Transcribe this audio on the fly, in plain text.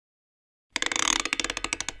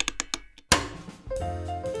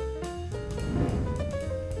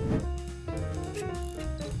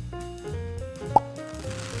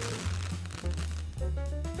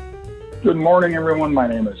Good morning, everyone. My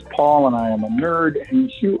name is Paul, and I am a nerd,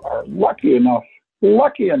 and you are lucky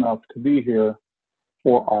enough to be here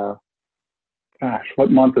for our, gosh,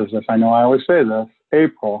 what month is this? I know I always say this,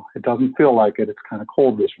 April. It doesn't feel like it. It's kind of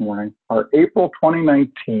cold this morning. Our April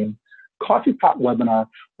 2019 Coffee Pot webinar,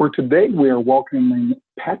 where today we are welcoming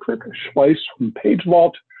Patrick Schweihs from Page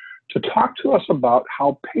Vault to talk to us about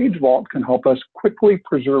how Page Vault can help us quickly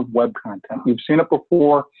preserve web content. You've seen it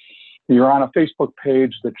before. You're on a Facebook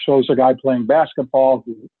page that shows a guy playing basketball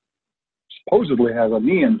who supposedly has a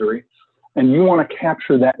knee injury, and you want to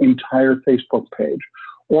capture that entire Facebook page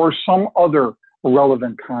or some other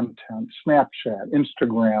relevant content, Snapchat,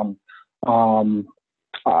 Instagram, and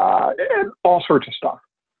all sorts of stuff.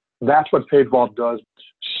 That's what Page Vault does.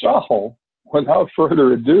 So without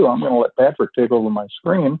further ado, I'm going to let Patrick take over my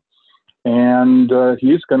screen, and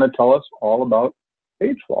he's going to tell us all about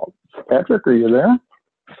Page Vault. Patrick, are you there?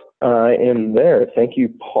 I am there. Thank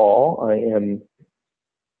you, Paul. I am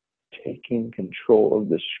taking control of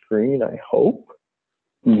the screen, I hope.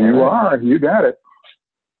 You are. You got it.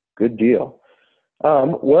 Good deal.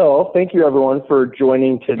 Well, thank you, everyone, for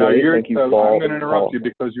joining today. Thank you, Paul. I'm going to interrupt you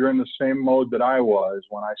because you're in the same mode that I was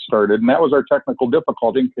when I started, and that was our technical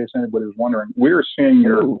difficulty, in case anybody was wondering. We were seeing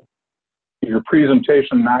your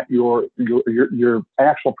presentation, not your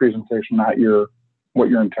actual presentation, not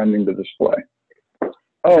what you're intending to display.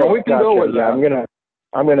 Oh, so we can go with that. I'm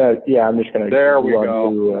just gonna. There we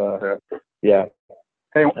go. Yeah.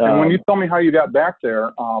 Hey, and when you tell me how you got back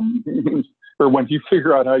there, or when you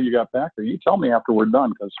figure out how you got back there, you tell me after we're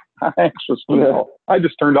done, because I'm anxious to know. I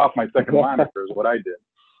just turned off my second monitor is what I did.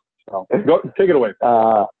 So go, take it away.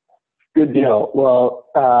 Good deal. Well,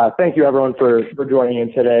 thank you, everyone, for joining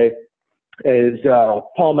in today. As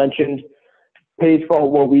Paul mentioned, Page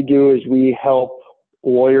Vault, what we do is we help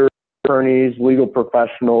lawyers, attorneys, legal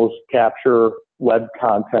professionals capture web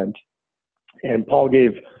content. And Paul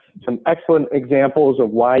gave some excellent examples of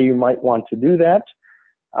why you might want to do that.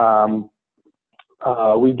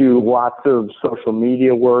 We do lots of social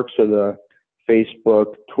media work, so the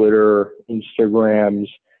Facebook, Twitter, Instagrams,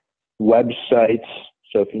 websites.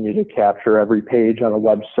 So if you need to capture every page on a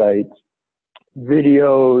website,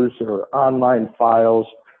 videos or online files,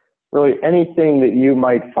 really anything that you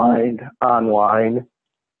might find online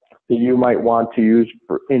that you might want to use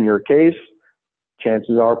in your case,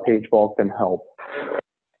 chances are Page Vault can help.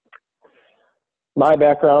 My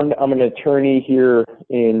background, I'm an attorney here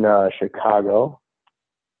in Chicago,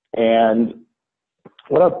 and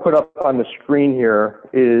what I've put up on the screen here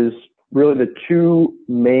is really the two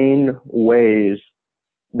main ways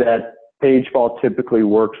that Page Vault typically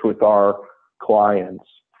works with our clients.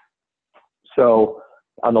 So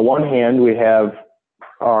on the one hand, we have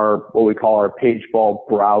what we call our Page Vault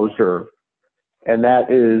browser, and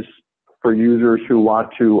that is for users who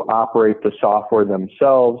want to operate the software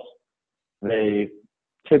themselves. They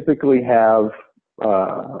typically have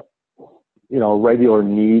regular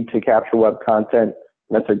need to capture web content.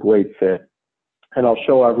 That's a great fit, and I'll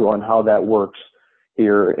show everyone how that works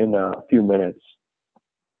here in a few minutes.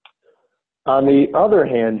 On the other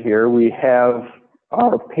hand here, we have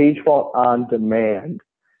our Page Vault On Demand.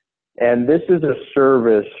 And this is a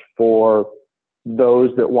service for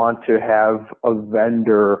those that want to have a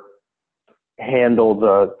vendor handle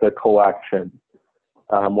the collection,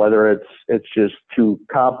 whether it's just too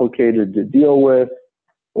complicated to deal with,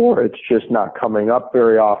 or it's just not coming up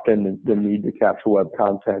very often, the need to capture web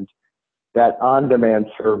content. That on-demand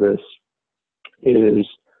service is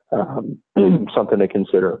something to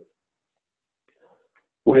consider.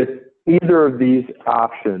 With either of these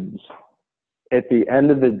options, at the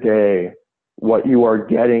end of the day, what you are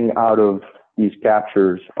getting out of these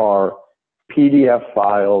captures are PDF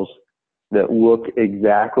files that look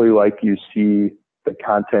exactly like you see the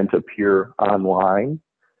content appear online.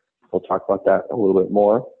 We'll talk about that a little bit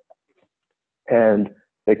more. And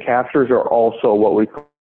the captures are also what we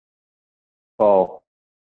call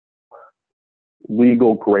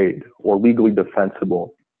legal grade or legally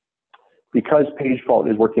defensible. Because Page Vault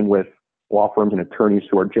is working with law firms and attorneys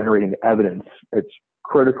who are generating evidence, it's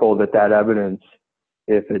critical that that evidence,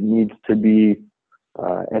 if it needs to be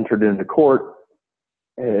entered into court,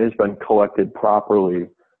 has been collected properly.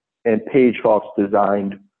 And Page Vault's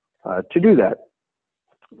designed to do that.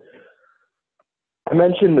 I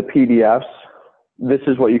mentioned the PDFs. This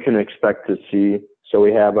is what you can expect to see. So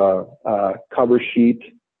we have a cover sheet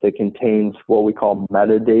that contains what we call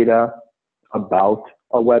metadata about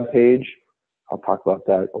a web page. I'll talk about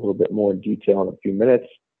that a little bit more in detail in a few minutes.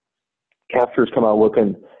 Captures come out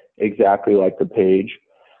looking exactly like the page.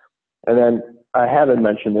 And then I haven't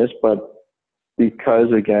mentioned this, but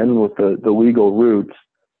because again, with the legal roots,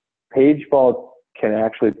 Page Vault can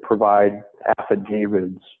actually provide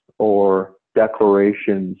affidavits or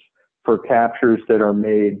declarations for captures that are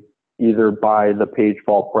made either by the Page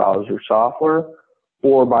Vault browser software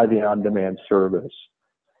or by the on-demand service.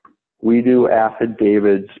 We do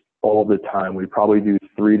affidavits all the time. We probably do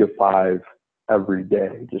 3 to 5 every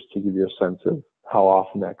day, just to give you a sense of how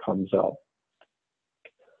often that comes up.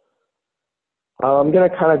 I'm going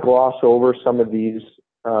to kind of gloss over some of these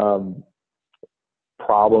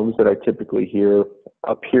problems that I typically hear.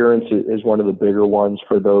 Appearance is one of the bigger ones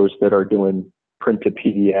for those that are doing print to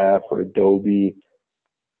PDF or Adobe.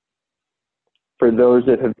 For those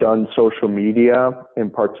that have done social media, in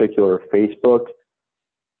particular Facebook,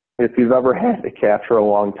 if you've ever had to capture a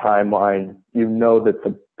long timeline, you know that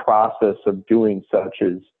the process of doing such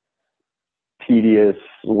is tedious,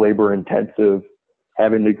 labor intensive,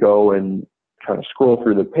 having to go and kind of scroll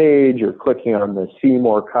through the page or clicking on the see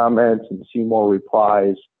more comments and see more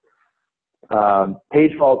replies.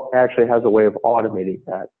 Page Vault actually has a way of automating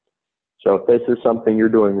that. So if this is something you're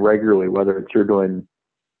doing regularly, whether it's you're doing,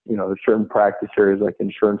 certain practice areas like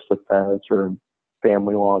insurance defense or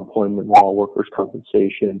family law, employment law, workers'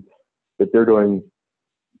 compensation, that they're doing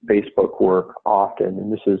Facebook work often,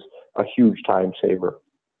 and this is a huge time saver.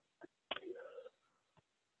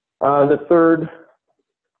 The third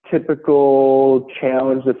typical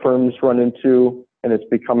challenge that firms run into, and it's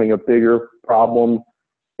becoming a bigger problem,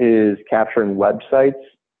 is capturing websites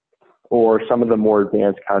or some of the more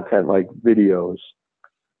advanced content like videos.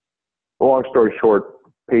 Long story short,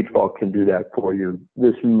 Page Vault can do that for you.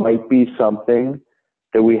 This might be something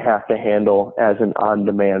that we have to handle as an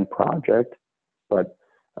on-demand project, but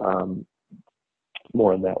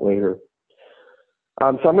more on that later. So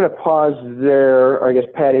I'm going to pause there. I guess,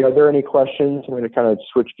 Patty, are there any questions? I'm going to kind of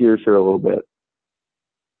switch gears here a little bit.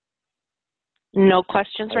 No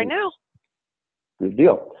questions right now. Good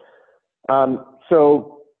deal.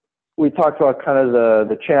 So we talked about kind of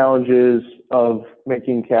the challenges of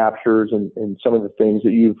making captures and some of the things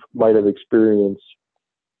that you might have experienced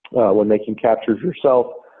when making captures yourself.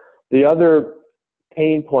 The other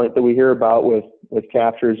pain point that we hear about with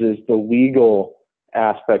captures is the legal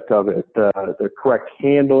aspect of it, the correct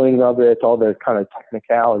handling of it, all the kind of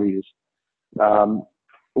technicalities.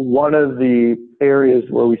 One of the areas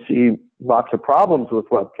where we see lots of problems with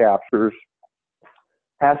web captures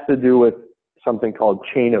has to do with something called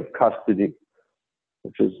chain of custody,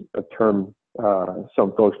 which is a term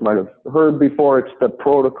some folks might have heard before. It's the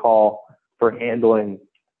protocol for handling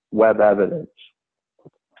web evidence.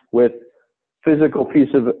 With physical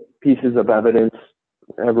pieces of evidence,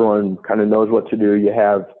 everyone kind of knows what to do. You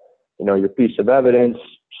have, your piece of evidence,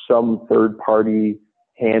 some third party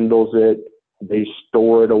handles it, they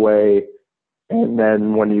store it away, and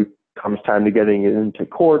then when it comes time to getting it into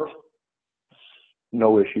court,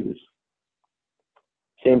 no issues.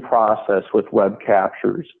 Same process with web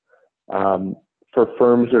captures. For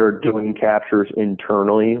firms that are doing captures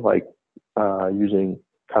internally, like using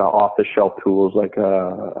kind of off-the-shelf tools like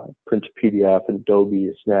Print to PDF and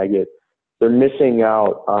Adobe, Snagit, they're missing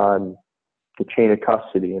out on the chain of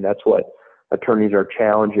custody, and that's what attorneys are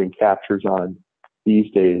challenging captures on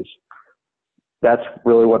these days. That's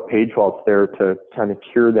really what Page Vault's there to kind of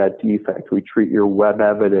cure that defect. We treat your web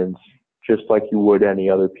evidence just like you would any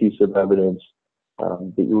other piece of evidence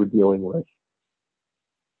that you were dealing with.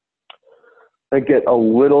 I get a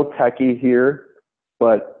little techie here,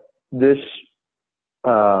 but this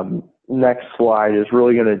next slide is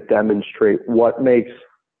really going to demonstrate what makes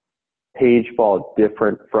Page Vault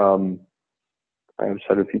different from, I've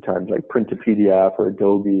said a few times, like Print to PDF or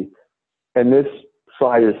Adobe. And this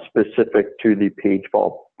slide is specific to the Page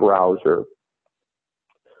Vault browser.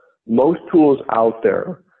 Most tools out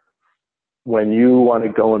there, when you want to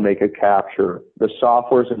go and make a capture, the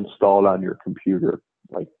software is installed on your computer,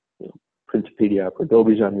 like Print to PDF or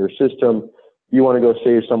Adobe's on your system. You want to go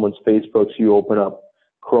save someone's Facebook, so you open up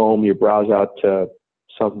Chrome, you browse out to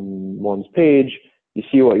someone's page, you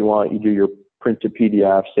see what you want, you do your Print to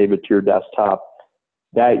PDF, save it to your desktop.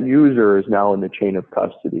 That user is now in the chain of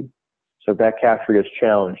custody. So if that capture gets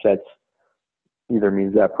challenged, that either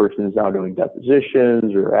means that person is now doing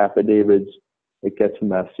depositions or affidavits. It gets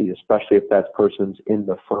messy, especially if that person's in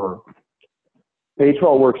the firm. Page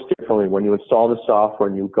Vault works differently. When you install the software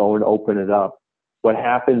and you go and open it up, what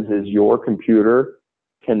happens is your computer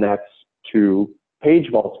connects to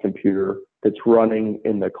Page Vault's computer that's running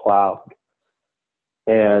in the cloud.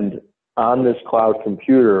 And on this cloud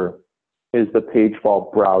computer is the Page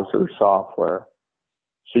Vault browser software.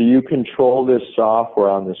 So you control this software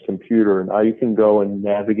on this computer, and now you can go and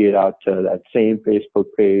navigate out to that same Facebook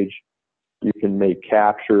page. You can make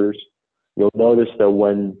captures. You'll notice that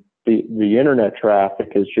when the internet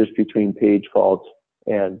traffic is just between page faults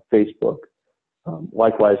and Facebook.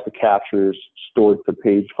 Likewise, the capture is stored for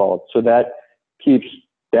page faults. So that keeps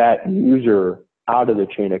that user out of the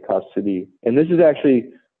chain of custody. And this is actually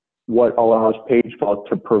what allows page fault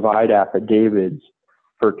to provide affidavits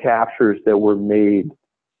for captures that were made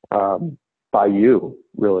by you,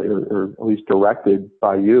 really, or at least directed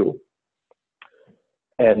by you.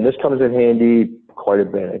 And this comes in handy quite a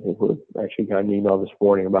bit. I think we actually got an email this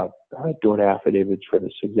morning about doing affidavits for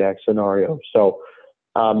this exact scenario. So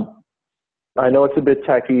I know it's a bit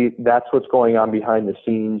techy. That's what's going on behind the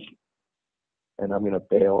scenes. And I'm going to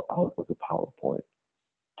bail out of the PowerPoint.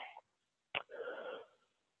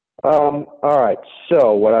 All right.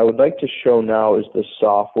 So what I would like to show now is the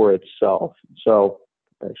software itself. So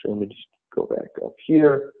actually, let me just go back up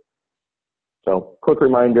here. So quick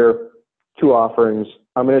reminder, 2 offerings.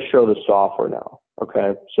 I'm going to show the software now.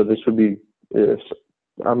 Okay. So this would be,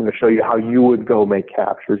 I'm going to show you how you would go make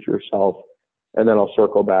captures yourself. And then I'll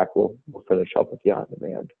circle back. We'll finish up with the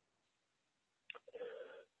on-demand.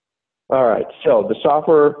 All right, so the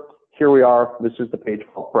software, here we are. This is the page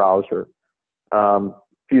fault browser.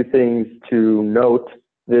 Few things to note.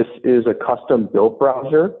 This is a custom-built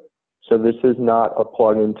browser. So this is not a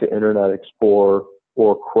plugin to Internet Explorer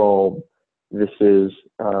or Chrome. This is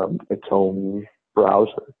its own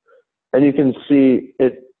browser. And you can see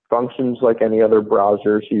it functions like any other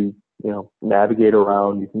browser. So you navigate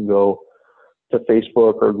around. You can go to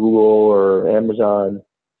Facebook or Google or Amazon.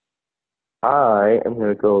 I am going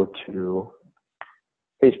to go to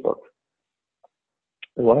Facebook.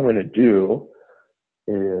 And what I'm going to do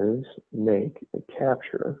is make a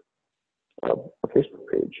capture of a Facebook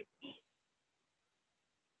page.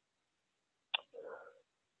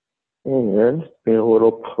 And being a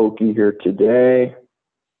little pokey here today.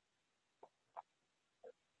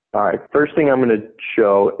 All right, first thing I'm going to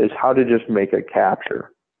show is how to just make a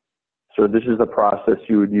capture. So this is the process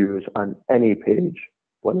you would use on any page,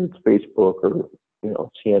 whether it's Facebook or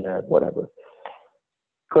CNN, whatever.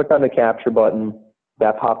 Click on the capture button.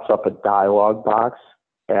 That pops up a dialog box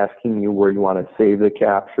asking you where you want to save the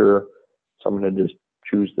capture. So I'm going to just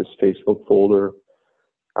choose this Facebook folder.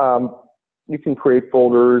 You can create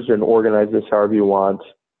folders and organize this however you want.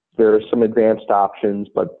 There are some advanced options,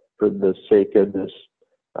 but for the sake of this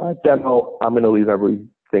demo, I'm going to leave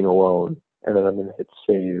everything alone, and then I'm going to hit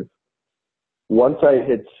save. Once I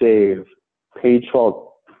hit save, page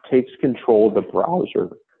fault takes control of the browser.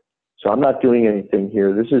 So I'm not doing anything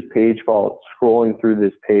here. This is page fault scrolling through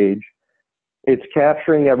this page. It's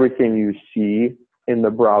capturing everything you see in the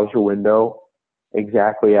browser window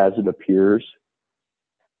exactly as it appears.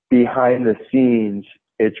 Behind the scenes,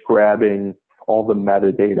 it's grabbing all the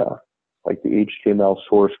metadata, like the HTML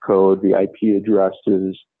source code, the IP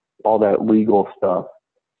addresses, all that legal stuff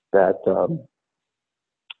that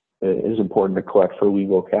is important to collect for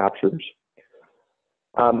legal captures.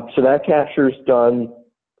 So that capture is done.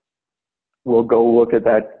 We'll go look at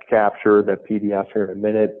that capture, that PDF here in a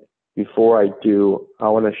minute. Before I do, I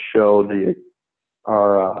want to show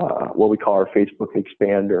our what we call our Facebook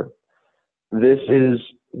expander. This is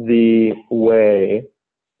the way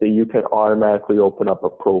that you can automatically open up a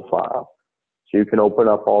profile. So you can open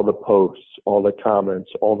up all the posts, all the comments,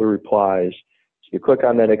 all the replies. So you click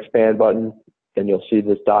on that expand button, and you'll see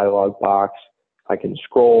this dialog box. I can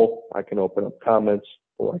scroll, I can open up comments,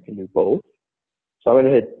 or I can do both. So I'm going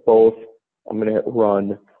to hit both. I'm going to hit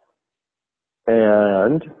run.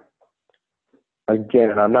 And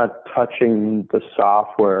again, I'm not touching the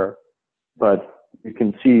software, but you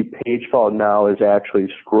can see page fault now is actually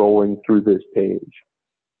scrolling through this page.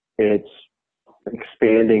 It's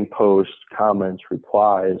expanding posts, comments,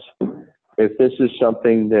 replies. If this is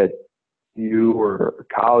something that you or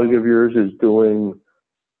a colleague of yours is doing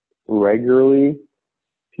regularly,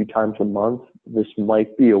 a few times a month, this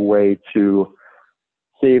might be a way to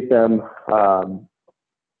save them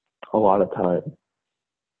a lot of time.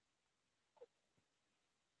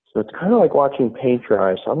 So it's kind of like watching paint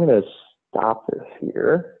dry. So I'm going to stop this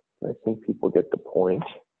here. I think people get the point.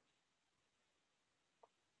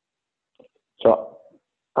 So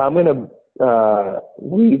I'm going to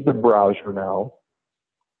leave the browser now.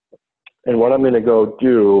 And what I'm going to go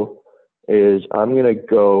do is I'm going to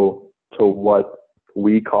go to what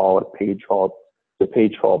we call a page fault, the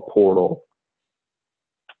page fault portal.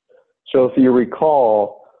 So if you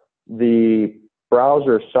recall, the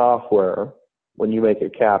browser software, when you make a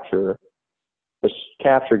capture, the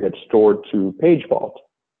capture gets stored to page fault.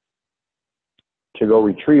 To go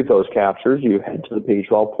retrieve those captures, you head to the page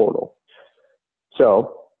fault portal.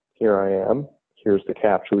 So here I am. Here's the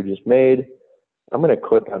capture we just made. I'm going to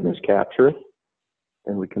click on this capture.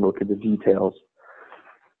 and we can look at the details.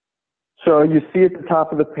 So you see at the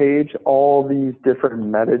top of the page all these different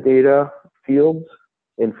metadata fields,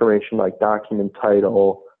 information like document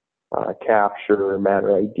title, capture,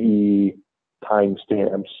 matter ID,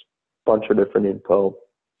 timestamps, bunch of different info.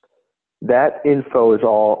 That info is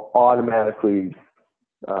all automatically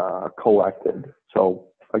collected. So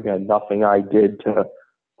again, nothing I did to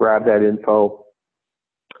grab that info.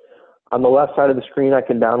 On the left side of the screen, I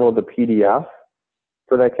can download the PDF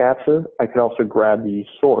for that capture. I can also grab the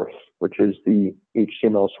source, which is the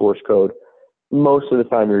HTML source code. Most of the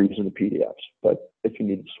time you're using the PDFs, but if you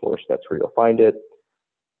need the source, that's where you'll find it.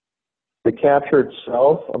 The capture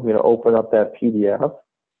itself, I'm going to open up that PDF.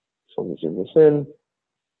 So let me zoom this in.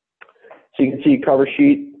 So you can see cover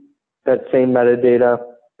sheet, that same metadata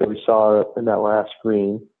that we saw in that last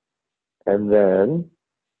screen. And then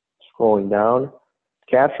scrolling down,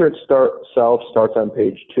 capture itself starts on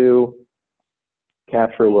page 2.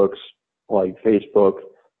 Capture looks like Facebook,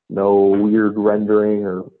 no weird rendering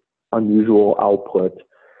or unusual output.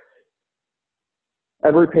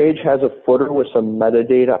 Every page has a footer with some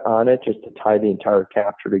metadata on it just to tie the entire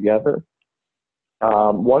capture together.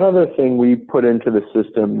 One other thing we put into the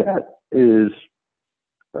system that is,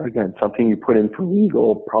 again, something you put in for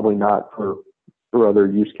legal, probably not for other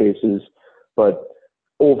use cases, but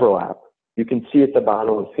overlap. You can see at the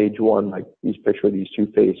bottom of page 1, like these picture of these two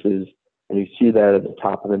faces, and you see that at the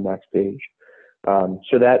top of the next page.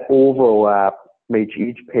 So that overlap makes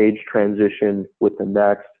each page transition with the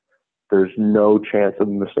next. There's no chance of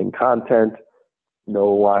missing content,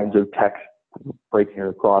 no lines of text breaking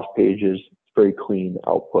across pages. It's very clean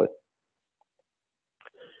output.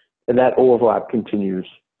 And that overlap continues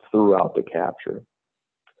throughout the capture.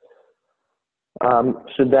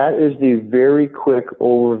 So that is the very quick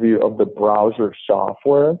overview of the browser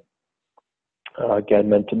software. Again,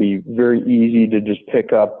 meant to be very easy to just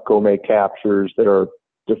pick up, go make captures that are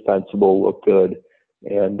defensible, look good,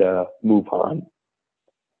 and move on.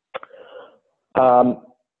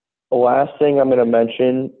 The last thing I'm going to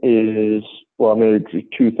mention is, well, I'm going to do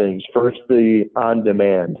two things. First, the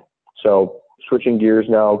on-demand. So switching gears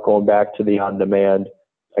now, going back to the on-demand.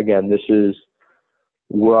 Again, this is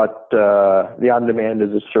what the on-demand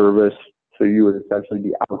is a service. So you would essentially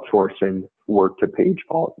be outsourcing work to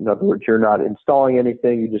PageVault. In other words, you're not installing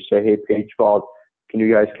anything. You just say, hey, PageVault, can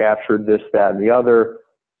you guys capture this, that, and the other?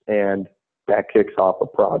 And that kicks off a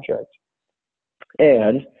project.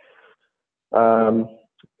 And I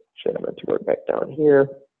meant to go back down here.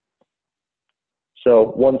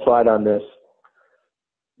 So one slide on this.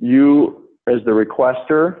 You, as the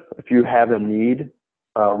requester, if you have a need,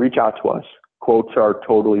 reach out to us. Quotes are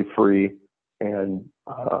totally free, and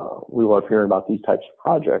we love hearing about these types of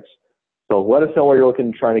projects. So let us know what you're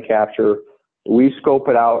looking to try to capture. We scope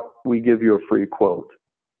it out. We give you a free quote.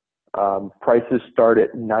 Prices start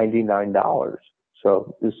at $99.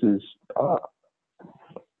 So this is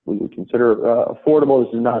we would consider affordable.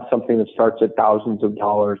 This is not something that starts at thousands of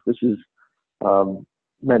dollars. This is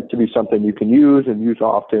meant to be something you can use and use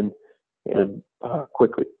often and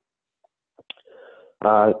quickly.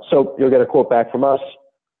 So you'll get a quote back from us,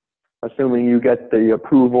 assuming you get the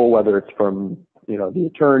approval, whether it's from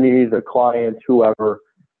the attorney, the client, whoever.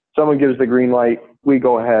 Someone gives the green light, we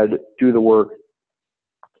go ahead, do the work,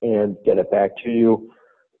 and get it back to you.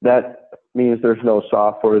 That means there's no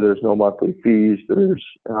software, there's no monthly fees, there's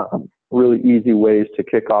really easy ways to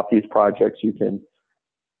kick off these projects. You can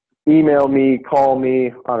email me, call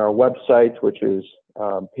me on our website, which is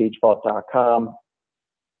pagevault.com.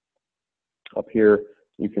 Up here,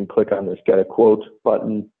 you can click on this Get a Quote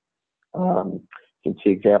button. You can see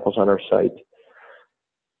examples on our site.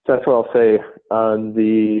 So that's what I'll say on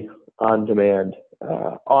the on-demand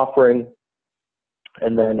offering.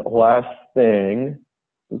 And then last thing,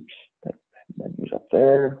 oops, that menu's up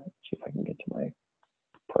there. Let's see if I can get to my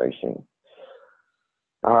pricing.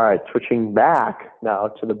 All right, switching back now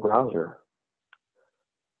to the browser.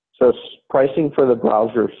 So pricing for the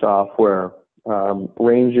browser software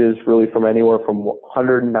ranges really from anywhere from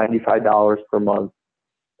 $195 per month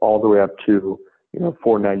all the way up to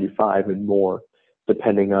 $495 and more,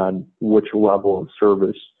 depending on which level of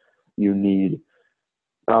service you need.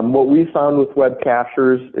 What we found with web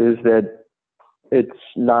captures is that it's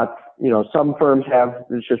not, some firms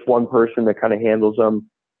it's just one person that kind of handles them.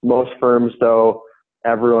 Most firms, though,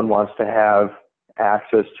 everyone wants to have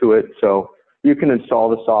access to it. So you can install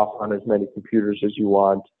the software on as many computers as you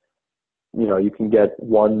want. You can get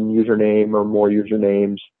one username or more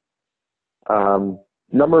usernames.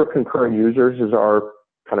 Number of concurrent users is our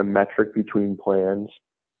kind of metric between plans.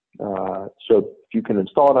 So you can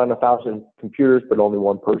install it on 1,000 computers, but only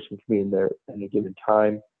one person can be in there at any given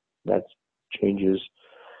time. That changes.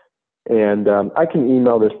 And I can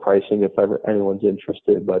email this pricing if ever anyone's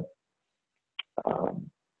interested, but a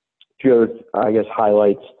few other, I guess,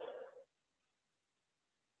 highlights.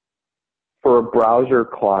 For browser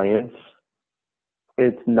clients,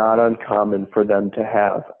 it's not uncommon for them to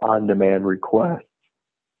have on-demand requests.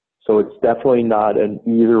 So it's definitely not an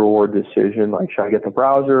either-or decision, like should I get the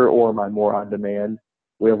browser or am I more on-demand?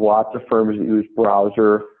 We have lots of firms that use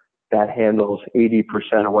browser that handles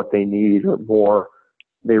 80% of what they need or more.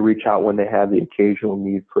 They reach out when they have the occasional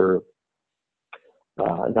need for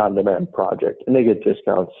an on-demand project, and they get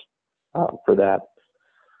discounts for that.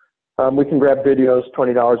 We can grab videos,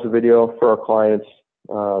 $20 a video for our clients,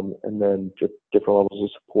 and then just different levels of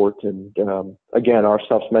support. And again, our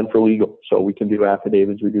stuff's meant for legal, so we can do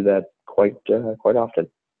affidavits. We do that quite often.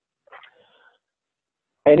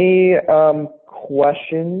 Any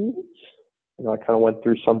questions? I kind of went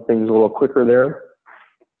through some things a little quicker there.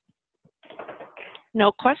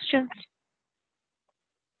 No questions.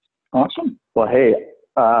 Awesome. Well, hey,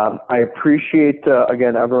 I appreciate,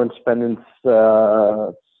 again, everyone spending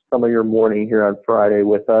some of your morning here on Friday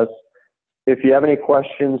with us. If you have any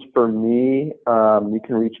questions for me, you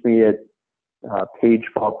can reach me at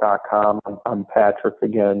pagefalk.com. I'm Patrick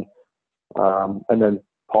again. And then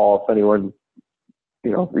Paul, if anyone,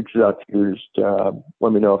 reaches out to you, just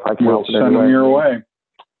let me know if I can help in any way. We'll send them your way.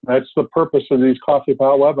 That's the purpose of these Coffee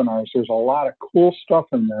Pot webinars. There's a lot of cool stuff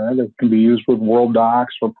in there that can be used with World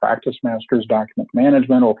Docs or Practice Masters document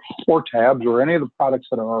management or tabs or any of the products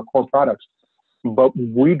that are our core products. But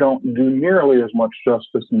we don't do nearly as much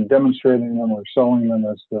justice in demonstrating them or selling them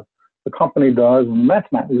as the company does, and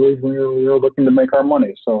that's not really where we're looking to make our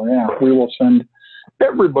money. So yeah, we will send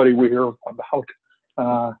everybody we hear about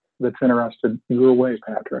that's interested your way,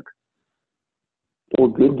 Patrick. Well,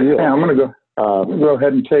 good deal. Yeah, I'm going to go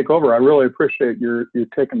ahead and take over. I really appreciate you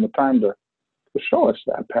taking the time to show us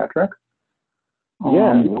that, Patrick.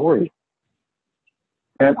 Yeah, no worries.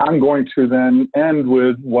 And I'm going to then end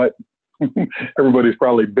with what everybody's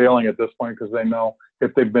probably bailing at this point because they know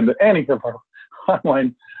if they've been to any of our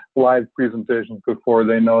online live presentations before,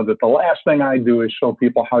 they know that the last thing I do is show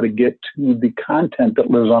people how to get to the content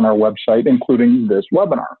that lives on our website, including this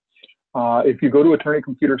webinar. If you go to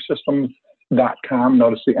attorneycomputersystems.com,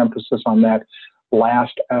 notice the emphasis on that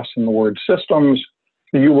last S in the word systems,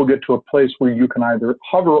 you will get to a place where you can either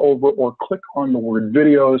hover over or click on the word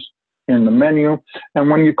videos in the menu. And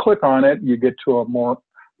when you click on it, you get to a more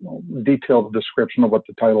detailed description of what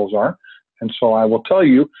the titles are. And so I will tell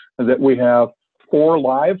you that we have 4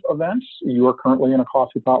 live events. You are currently in a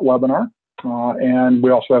Coffee Pot webinar. And we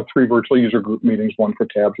also have 3 virtual user group meetings, 1 for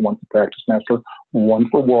tabs, 1 for Practice Master, 1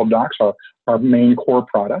 for World Docs, our main core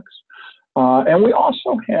products. And we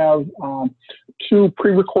also have 2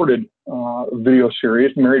 pre-recorded video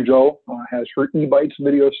series. Mary Jo has her eBites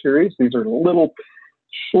video series. These are little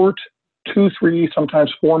short 2, 3,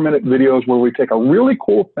 sometimes 4-minute videos where we take a really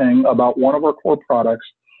cool thing about one of our core products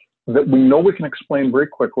that we know we can explain very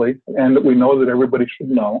quickly and that we know that everybody should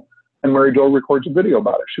know. And Mary Jo records a video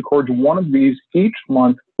about it. She records one of these each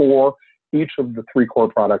month for each of the 3 core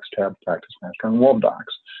products, Tab, Practice Master, and World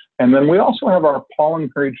Docs. And then we also have our Paul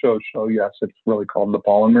and Mary Jo show. Yes, it's really called the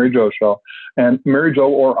Paul and Mary Jo show. And Mary Jo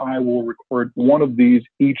or I will record one of these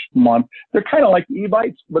each month. They're kind of like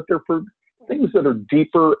e-bites, but they're for things that are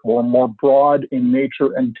deeper or more broad in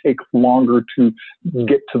nature and take longer to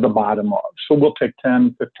get to the bottom of. So we'll take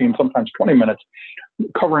 10, 15, sometimes 20 minutes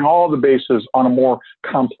covering all the bases on a more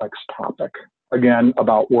complex topic, again,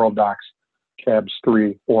 about World Docs, Tabs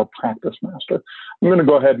 3, or Practice Master. I'm going to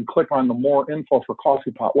go ahead and click on the more info for Coffee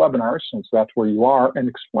Pot webinars, since that's where you are, and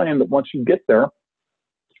explain that once you get there,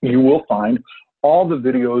 you will find all the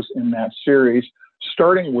videos in that series,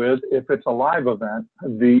 starting with, if it's a live event,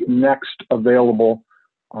 the next available,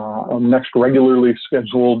 next regularly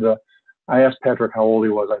scheduled, I asked Patrick how old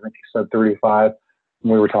he was. I think he said 35.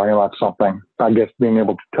 And we were talking about something, I guess being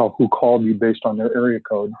able to tell who called you based on their area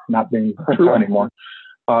code, not being true anymore.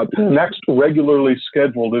 Next regularly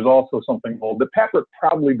scheduled is also something old that Patrick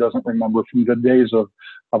probably doesn't remember from the days of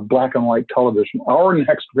black and white television. Our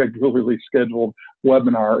next regularly scheduled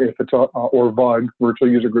webinar, if it's or VUG, virtual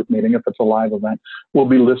user group meeting, if it's a live event, will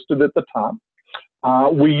be listed at the top.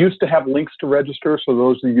 We used to have links to register, so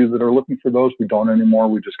those of you that are looking for those, we don't anymore.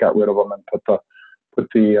 We just got rid of them and put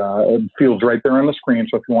the fields right there on the screen.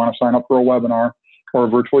 So if you want to sign up for a webinar or a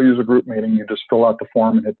virtual user group meeting, you just fill out the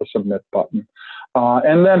form and hit the submit button.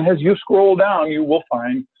 And then as you scroll down, you will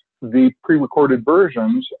find the pre-recorded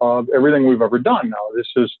versions of everything we've ever done. Now, this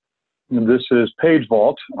is This is Page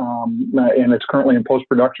Vault, and it's currently in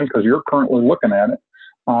post-production because you're currently looking at it.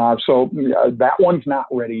 So that one's not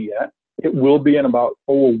ready yet. It will be in about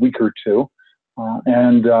a week or two.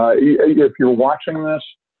 And if you're watching this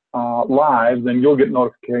live, then you'll get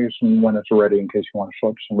notification when it's ready in case you want to show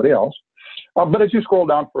it to somebody else. But as you scroll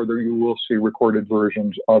down further, you will see recorded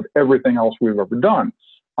versions of everything else we've ever done.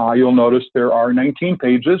 You'll notice there are 19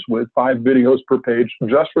 pages with 5 videos per page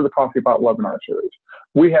just for the Coffee Pot webinar series.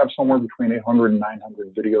 We have somewhere between 800 and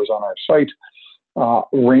 900 videos on our site,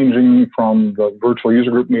 ranging from the virtual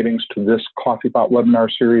user group meetings to this Coffee Pot webinar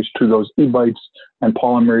series to those e-bites and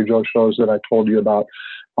Paul and Mary Jo shows that I told you about.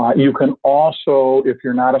 You can also, if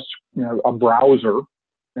you're not a browser,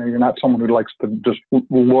 you're not someone who likes to just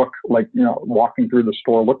look like, walking through the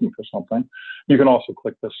store looking for something, you can also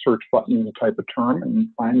click the search button to type a term and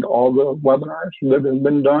find all the webinars that have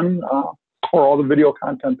been done, or all the video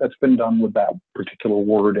content that's been done with that particular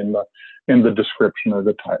word in the description or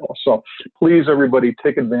the title. So please, everybody,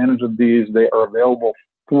 take advantage of these. They are available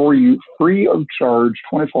for you free of charge,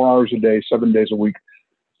 24 hours a day, 7 days a week,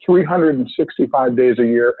 365 days a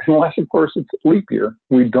year, unless, of course, it's leap year.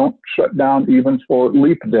 We don't shut down even for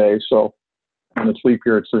leap day. So when it's leap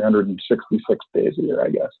year, it's 366 days a year, I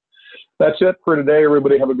guess. That's it for today.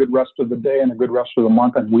 Everybody have a good rest of the day and a good rest of the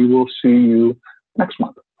month, and we will see you next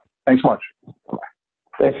month. Thanks much. Bye.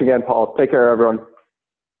 Thanks again, Paul. Take care, everyone.